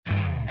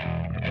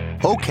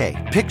Okay,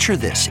 picture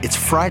this. It's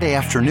Friday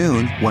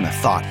afternoon when a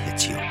thought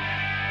hits you.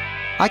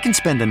 I can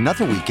spend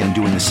another weekend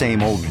doing the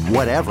same old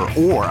whatever,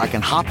 or I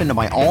can hop into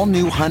my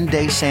all-new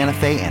Hyundai Santa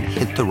Fe and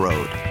hit the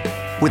road.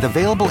 With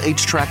available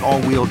H-Track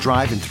all-wheel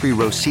drive and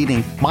 3-row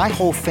seating, my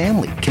whole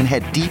family can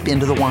head deep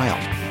into the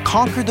wild.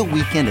 Conquer the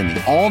weekend in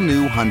the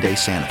all-new Hyundai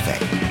Santa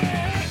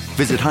Fe.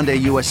 Visit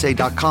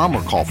HyundaiUSA.com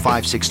or call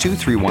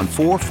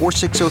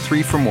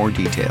 562-314-4603 for more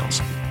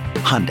details.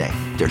 Hyundai,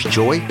 there's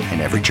joy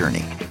in every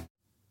journey.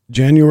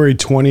 January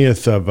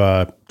 20th of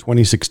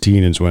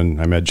 2016 is when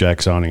I met Jack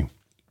Sonni.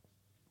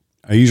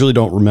 I usually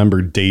don't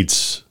remember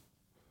dates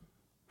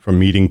from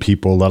meeting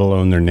people, let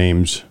alone their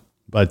names.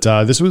 But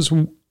this was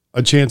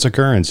a chance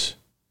occurrence.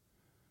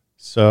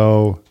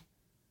 So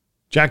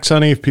Jack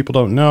Sonni, if people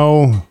don't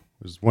know,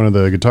 was one of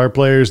the guitar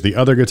players, the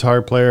other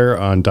guitar player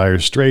on Dire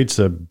Straits,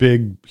 a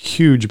big,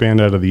 huge band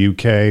out of the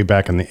UK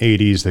back in the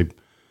 80s.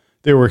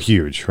 They were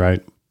huge,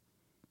 right?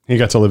 He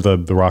got to live the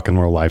rock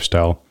and roll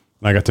lifestyle.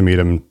 I got to meet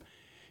him.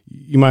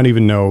 You might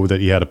even know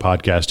that he had a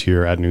podcast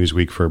here at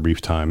Newsweek for a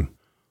brief time.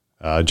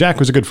 Jack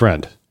was a good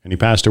friend, and he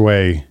passed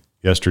away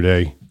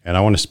yesterday, and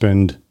I want to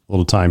spend a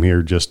little time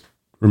here just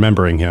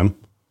remembering him.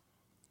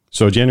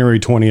 So January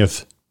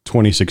 20th,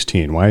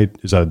 2016. Why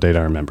is that a date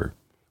I remember?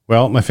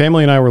 Well, my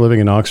family and I were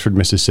living in Oxford,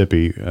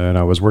 Mississippi, and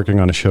I was working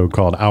on a show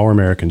called Our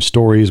American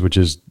Stories, which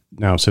is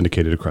now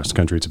syndicated across the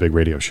country. It's a big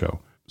radio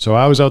show. So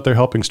I was out there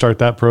helping start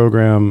that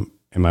program,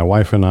 and my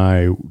wife and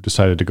I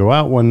decided to go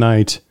out one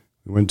night.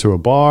 We went to a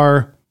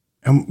bar.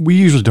 And we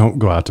usually don't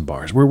go out to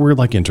bars. We're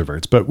like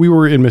introverts, but we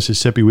were in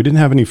Mississippi. We didn't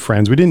have any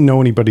friends. We didn't know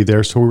anybody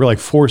there. So we were like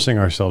forcing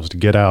ourselves to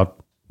get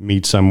out,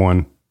 meet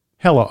someone.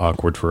 Hella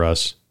awkward for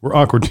us. We're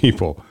awkward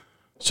people.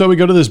 So we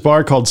go to this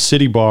bar called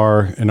City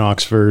Bar in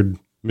Oxford,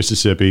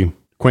 Mississippi.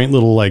 Quaint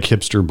little like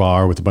hipster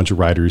bar with a bunch of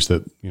writers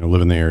that,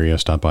 live in the area,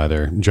 stop by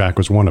there. Jack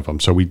was one of them.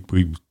 So we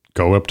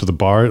go up to the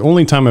bar.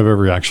 Only time I've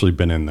ever actually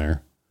been in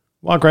there.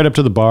 Walk right up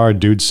to the bar.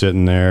 Dude's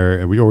sitting there.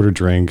 And we order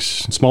drinks.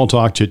 Small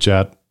talk, chit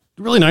chat.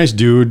 Really nice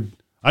dude.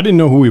 I didn't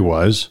know who he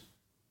was.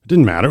 It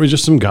didn't matter. It was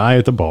just some guy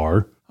at the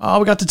bar. Oh,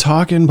 we got to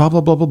talking, blah,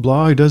 blah, blah, blah,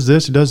 blah. He does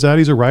this, he does that.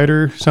 He's a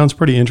writer. Sounds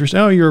pretty interesting.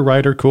 Oh, you're a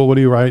writer. Cool. What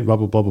do you write? Blah,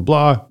 blah, blah, blah,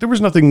 blah. There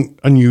was nothing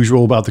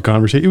unusual about the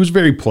conversation. It was a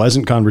very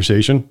pleasant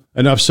conversation.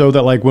 Enough so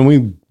that like when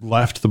we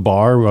left the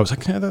bar, I was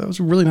like, yeah, that was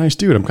a really nice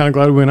dude. I'm kind of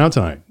glad we went out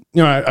tonight.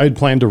 I had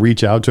planned to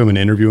reach out to him and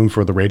interview him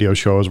for the radio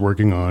show I was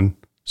working on.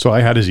 So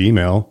I had his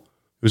email.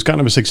 It was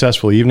kind of a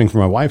successful evening for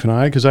my wife and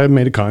I because I had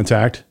made a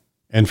contact.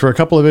 And for a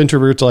couple of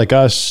introverts like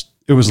us,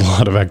 it was a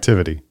lot of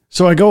activity.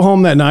 So I go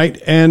home that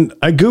night and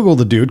I Google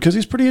the dude because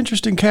he's a pretty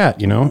interesting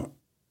cat,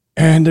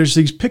 And there's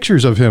these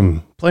pictures of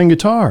him playing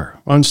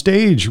guitar on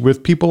stage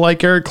with people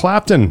like Eric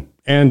Clapton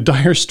and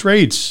Dire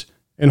Straits.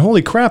 And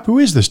holy crap, who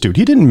is this dude?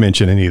 He didn't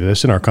mention any of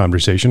this in our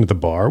conversation at the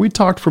bar. We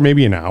talked for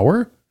maybe an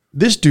hour.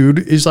 This dude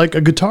is like a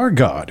guitar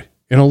god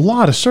in a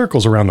lot of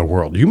circles around the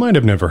world. You might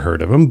have never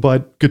heard of him,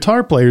 but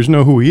guitar players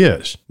know who he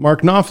is.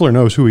 Mark Knopfler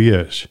knows who he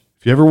is.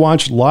 If you ever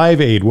watched Live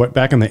Aid,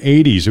 back in the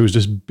 80s, it was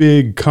this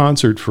big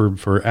concert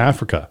for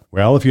Africa.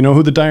 Well, if you know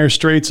who the Dire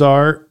Straits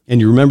are, and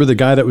you remember the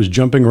guy that was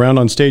jumping around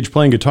on stage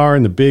playing guitar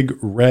in the big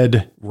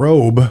red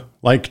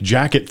robe-like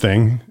jacket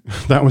thing,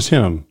 that was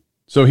him.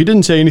 So he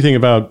didn't say anything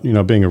about,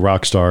 being a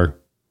rock star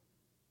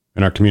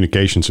in our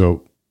communication.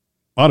 So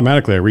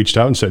automatically I reached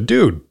out and said,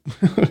 dude,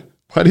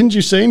 why didn't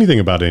you say anything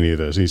about any of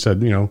this? He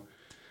said,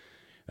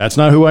 that's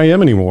not who I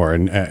am anymore.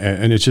 And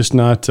it's just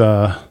not,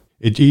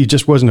 it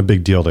just wasn't a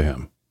big deal to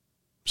him.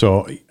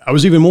 So I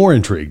was even more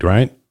intrigued,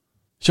 right?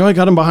 So I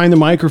got him behind the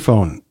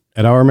microphone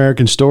at Our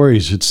American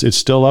Stories. It's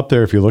still up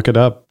there if you look it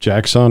up.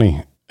 Jack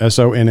Sonni,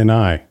 Sonni.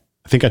 I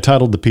think I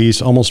titled the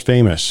piece Almost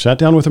Famous. Sat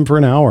down with him for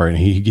an hour and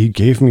he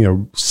gave me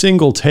a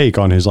single take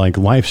on his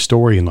life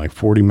story in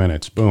 40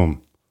 minutes.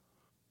 Boom.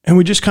 And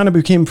we just kind of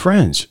became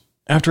friends.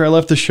 After I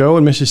left the show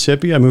in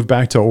Mississippi, I moved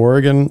back to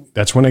Oregon.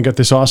 That's when I got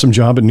this awesome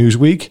job at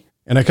Newsweek.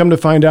 And I come to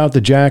find out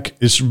that Jack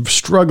is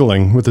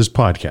struggling with his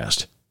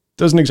podcast.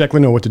 Doesn't exactly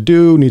know what to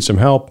do, needs some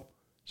help.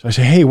 So I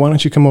say, hey, why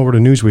don't you come over to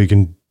Newsweek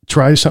and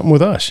try something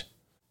with us?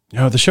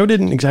 The show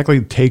didn't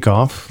exactly take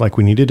off like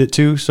we needed it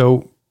to,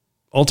 so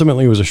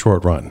ultimately it was a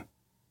short run.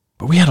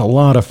 But we had a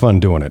lot of fun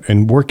doing it,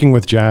 and working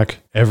with Jack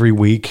every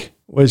week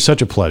was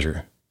such a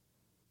pleasure.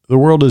 The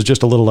world is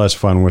just a little less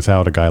fun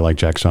without a guy like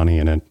Jack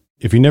Sonni in it.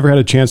 If you never had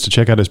a chance to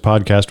check out his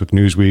podcast with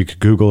Newsweek,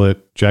 Google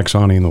it, Jack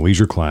Sonni in the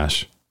Leisure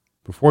Class.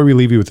 Before we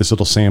leave you with this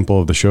little sample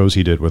of the shows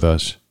he did with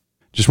us,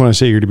 just want to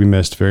say you're to be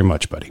missed very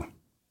much, buddy.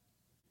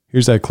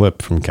 Here's that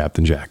clip from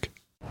Captain Jack.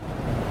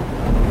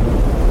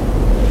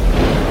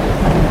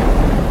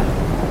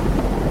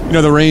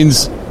 The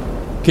rains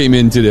came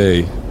in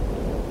today.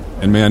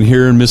 And man,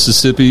 here in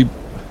Mississippi,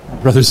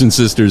 brothers and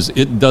sisters,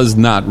 it does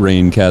not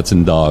rain cats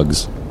and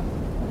dogs.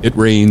 It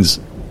rains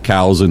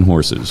cows and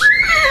horses.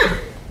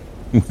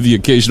 With the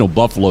occasional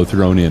buffalo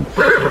thrown in.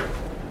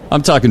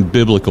 I'm talking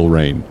biblical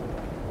rain.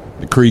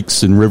 The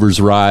creeks and rivers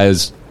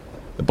rise.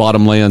 The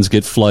bottomlands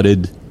get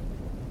flooded.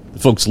 The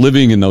folks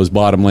living in those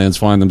bottomlands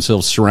find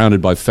themselves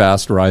surrounded by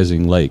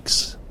fast-rising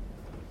lakes.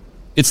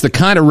 It's the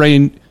kind of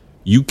rain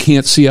you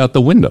can't see out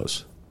the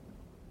windows.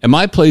 And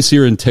my place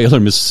here in Taylor,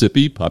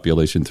 Mississippi,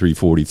 population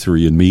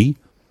 343 and me,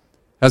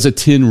 has a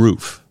tin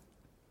roof.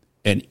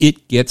 And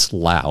it gets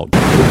loud.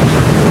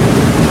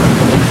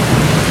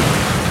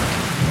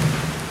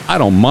 I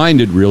don't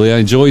mind it, really. I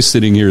enjoy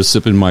sitting here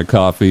sipping my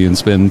coffee and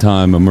spending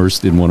time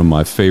immersed in one of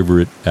my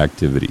favorite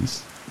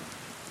activities.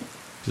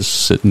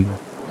 Just sitting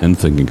and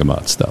thinking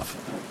about stuff.